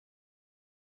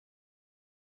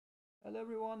Hello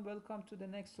everyone, welcome to the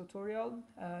next tutorial.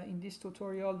 In this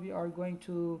tutorial we are going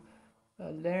to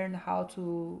learn how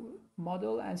to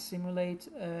model and simulate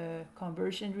a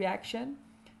conversion reaction,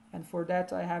 and for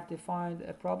that I have defined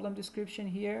a problem description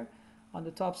here. On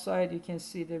the top side you can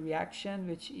see the reaction,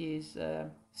 which is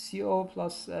CO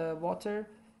plus water,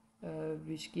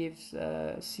 which gives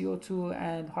CO2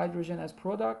 and hydrogen as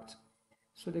product.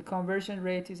 So the conversion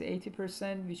rate is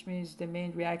 80%, which means the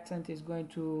main reactant is going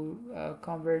to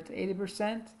convert 80.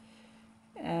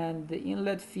 And the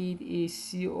inlet feed is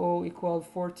CO equal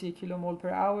 40 kilomole per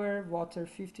hour, water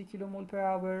 50 kilomole per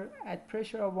hour at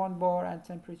pressure of 1 bar and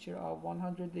temperature of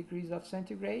 100 degrees of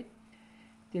centigrade.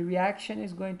 The reaction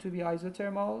is going to be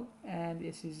isothermal, and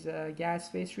this is a gas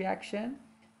phase reaction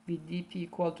with dP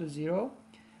equal to 0.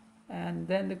 And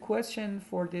then the question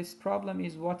for this problem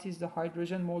is, what is the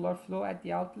hydrogen molar flow at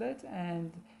the outlet,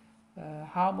 and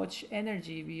how much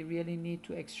energy we really need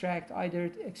to extract, either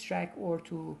to extract or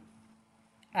to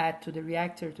add to the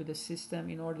reactor, to the system,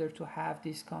 in order to have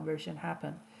this conversion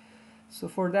happen. So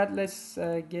for that, let's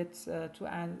get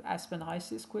to Aspen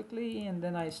Hysys quickly, and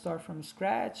then I start from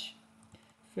scratch.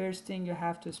 First thing, you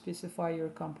have to specify your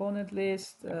component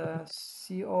list.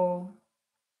 CO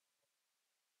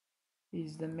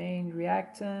is the main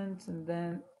reactant, and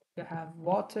then you have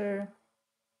water,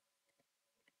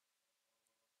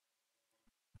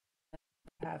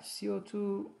 you have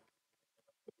CO2,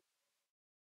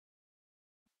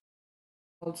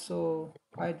 also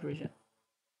hydrogen.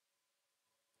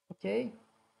 Okay.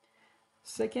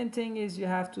 Second thing is you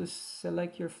have to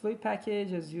select your fluid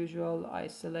package. As usual, I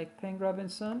select Peng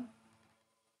Robinson.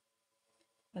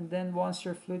 And then once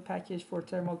your fluid package for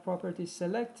thermal properties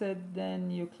selected, then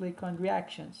you click on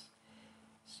reactions.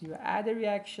 So you add a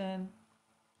reaction.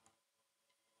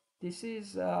 This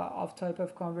is of type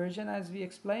of conversion, as we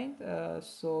explained.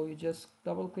 So you just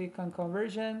double click on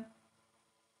conversion,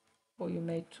 or you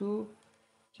made two,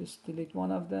 just delete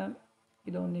one of them.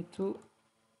 You don't need two.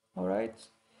 All right.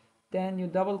 Then you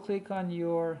double click on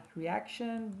your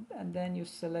reaction, and then you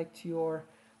select your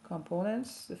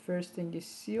components. The first thing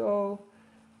is CO,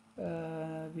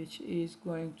 which is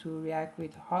going to react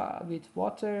with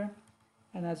water,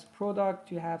 and as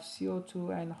product you have CO2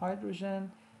 and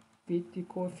hydrogen with the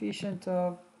coefficient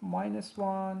of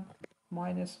 -1,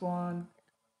 -1,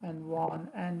 and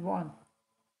 1 and 1.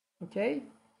 Okay,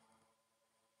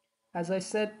 as I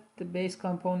said, the base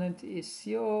component is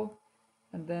CO,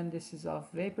 and then this is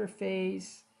of vapor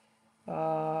phase.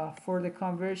 For the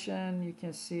conversion, you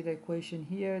can see the equation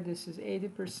here. This is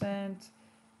 80%,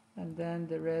 and then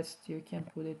the rest you can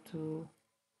put it to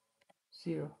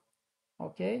 0.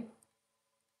 Okay,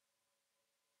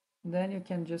 and then you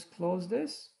can just close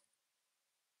this.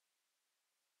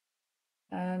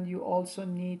 And you also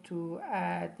need to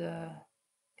add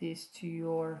this to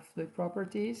your fluid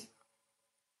properties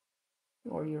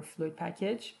or your fluid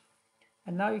package.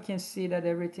 And now you can see that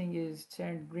everything is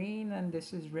turned green, and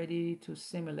this is ready to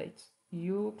simulate.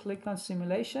 You click on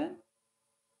simulation,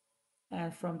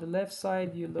 and from the left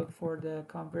side you look for the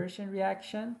conversion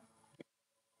reaction,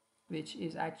 which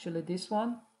is actually this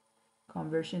one,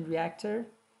 conversion reactor.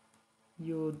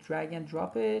 You drag and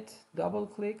drop it, double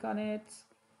click on it.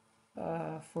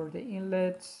 For the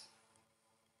inlet,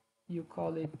 you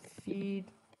call it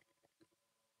feed,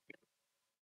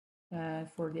 and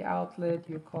for the outlet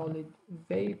you call it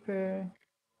vapor,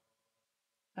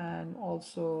 and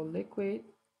also liquid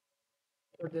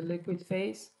for the liquid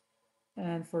phase,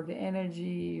 and for the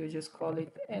energy you just call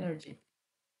it energy.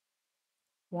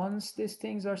 Once these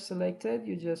things are selected,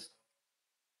 you just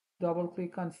double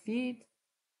click on feed.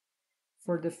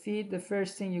 For the feed, the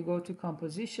first thing, you go to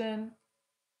composition,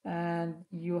 and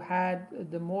you had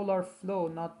the molar flow,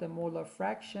 not the molar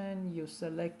fraction. You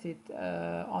select it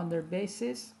under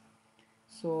basis.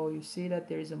 So you see that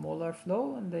there is a molar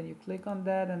flow, and then you click on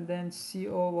that, and then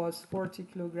CO was 40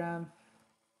 kilogram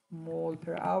mole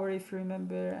per hour, if you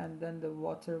remember, and then the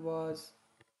water was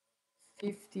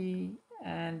 50,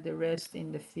 and the rest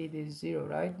in the feed is 0,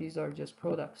 right? These are just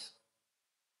products.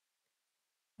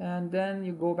 And then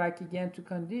you go back again to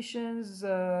conditions.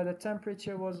 The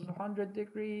temperature was 100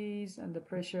 degrees and the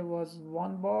pressure was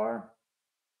 1 bar.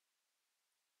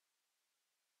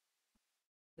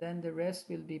 Then the rest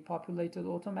will be populated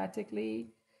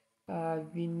automatically.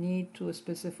 We need to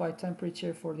specify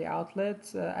temperature for the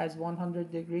outlet as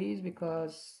 100 degrees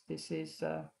because this is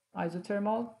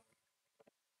isothermal,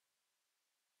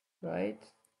 right?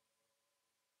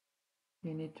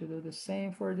 You need to do the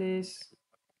same for this.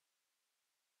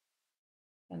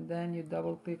 And then you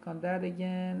double click on that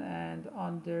again, and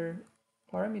under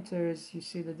parameters you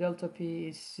see the delta P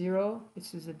is 0.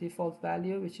 This is a default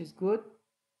value, which is good.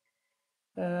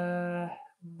 uh,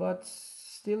 but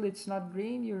still it's not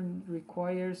green. You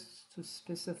requires to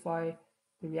specify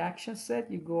the reaction set.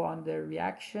 You go on the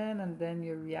reaction, and then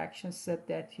your reaction set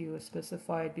that you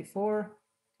specified before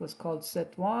was called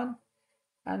set one.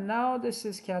 And now this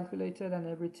is calculated and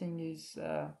everything is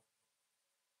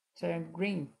turned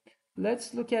green.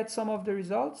 Let's look at some of the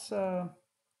results.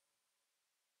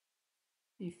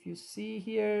 If you see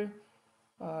here,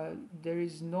 uh, there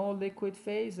is no liquid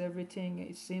phase. Everything,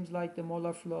 it seems like the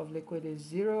molar flow of liquid is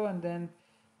zero, and then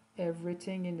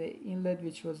everything in the inlet,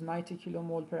 which was 90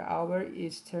 kilomole per hour,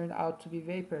 is turned out to be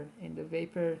vapor in the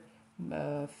vapor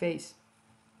phase.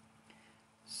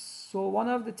 So one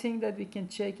of the things that we can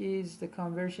check is the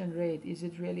conversion rate. Is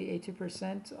it really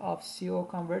 80% of CO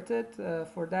converted?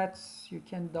 For that, you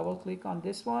can double click on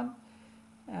this one,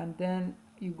 and then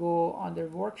you go under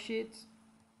worksheet,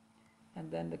 and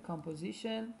then the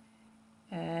composition.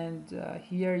 And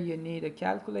here you need a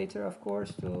calculator, of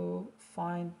course, to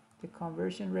find the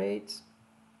conversion rate.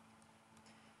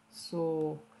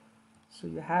 So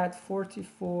you had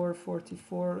 44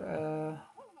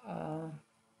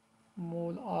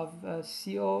 mole of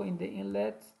CO in the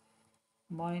inlet,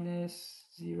 minus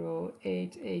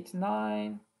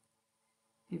 0.889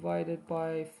 divided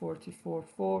by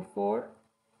 4444,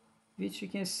 which you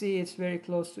can see it's very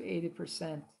close to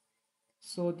 80%.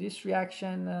 So this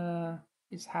reaction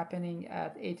is happening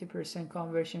at 80%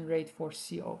 conversion rate for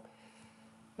CO.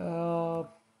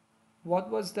 What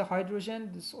was the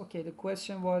hydrogen? Okay, the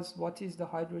question was, what is the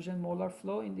hydrogen molar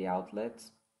flow in the outlet?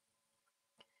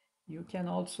 You can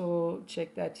also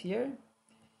check that here.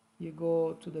 You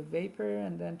go to the vapor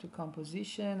and then to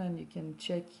composition, and you can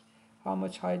check how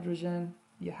much hydrogen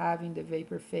you have in the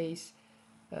vapor phase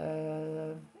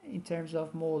in terms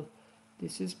of mole.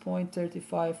 This is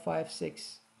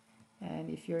 0.3556. And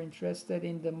if you're interested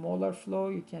in the molar flow,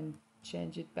 you can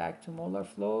change it back to molar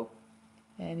flow,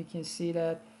 and you can see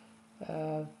that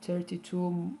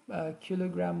 32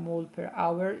 kilogram mole per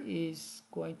hour is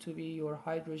going to be your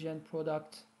hydrogen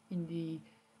product in the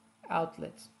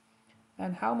outlet.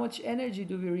 And how much energy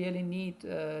do we really need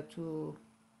to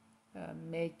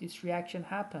make this reaction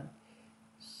happen?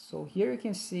 So here you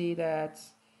can see that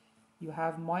you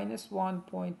have minus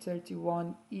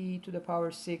 1.31 e to the power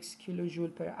 6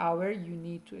 kilojoule per hour you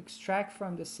need to extract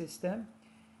from the system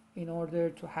in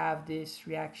order to have this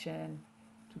reaction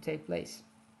to take place.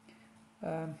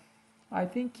 I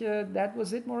think that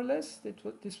was it, more or less.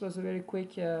 This was a very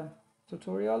quick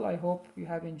tutorial. I hope you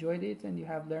have enjoyed it and you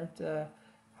have learned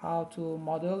how to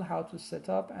model, how to set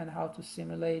up, and how to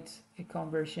simulate a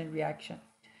conversion reaction.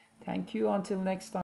 Thank you. Until next time.